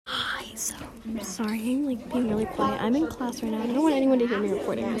So, sorry, I'm like being really quiet. I'm in class right now. I don't want anyone to hear me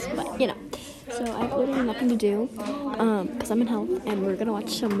recording this, but you know. So I have literally nothing to do, because I'm in health, and we're gonna watch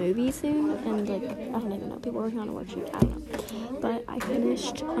some movie soon, and like, I don't even know, people are working on a worksheet, I don't know. But I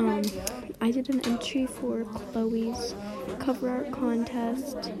finished, I did an entry for Chloe's cover art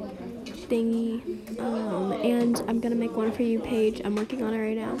contest thingy, and I'm gonna make one for you page. I'm working on it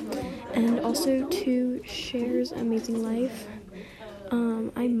right now, and also to Cher's Amazing Life.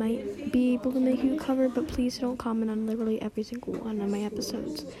 I might be able to make you a cover, but please don't comment on literally every single one of my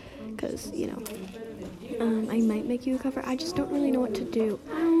episodes, because, you know, I might make you a cover. I just don't really know what to do,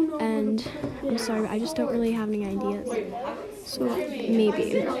 and I'm sorry, I just don't really have any ideas, so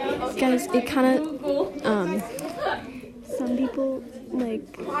maybe. Guys, it kind of, some people, like,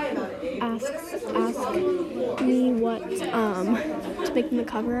 ask me what, to make them a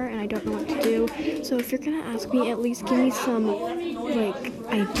cover, and I don't know what to do. So if you're gonna ask me, at least give me some, like,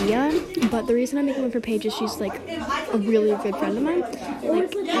 idea. But the reason I'm making one for Paige is she's, like, a really good friend of mine.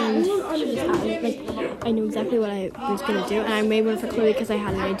 Like, and like, I knew exactly what I was gonna do, and I made one for Chloe because I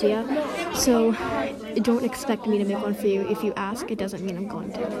had an idea. So don't expect me to make one for you. If you ask, it doesn't mean I'm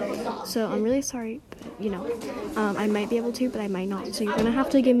going to. So I'm really sorry, but, you know, I might be able to, but I might not. So you're gonna have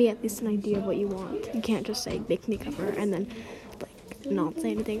to give me at least an idea of what you want. You can't just say make me cover and then like not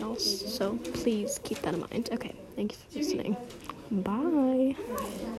say anything else. So please keep that in mind. Okay, thank you for listening. Bye.